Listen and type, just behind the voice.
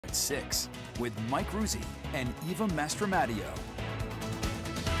at 6 with Mike Ruzzi and Eva Mastromadio.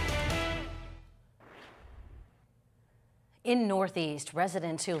 In Northeast,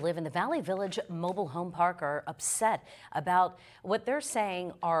 residents who live in the Valley Village mobile home park are upset about what they're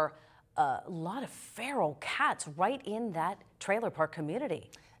saying are a lot of feral cats right in that trailer park community.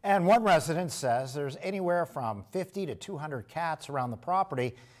 And one resident says there's anywhere from 50 to 200 cats around the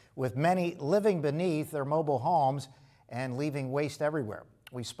property, with many living beneath their mobile homes and leaving waste everywhere.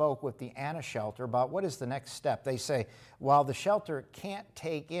 We spoke with the Anna shelter about what is the next step. They say while the shelter can't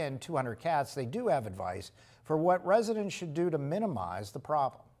take in 200 cats, they do have advice for what residents should do to minimize the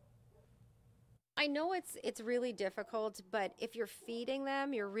problem. I know it's really difficult, but if you're feeding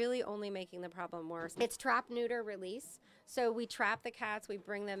them, you're really only making the problem worse. It's trap, neuter, release. So we trap the cats, we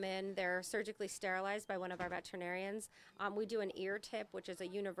bring them in, they're surgically sterilized by one of our veterinarians. We do an ear tip, which is a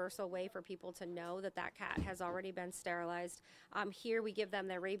universal way for people to know that that cat has already been sterilized. Here we give them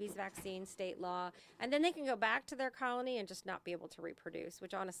their rabies vaccine, state law, and then they can go back to their colony and just not be able to reproduce,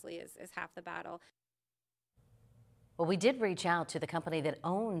 which honestly is half the battle. Well, we did reach out to the company that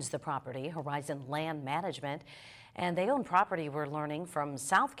owns the property, Horizon Land Management, and they own property, we're learning, from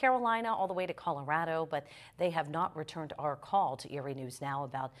South Carolina all the way to Colorado, but they have not returned our call to Erie News Now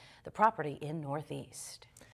about the property in Northeast.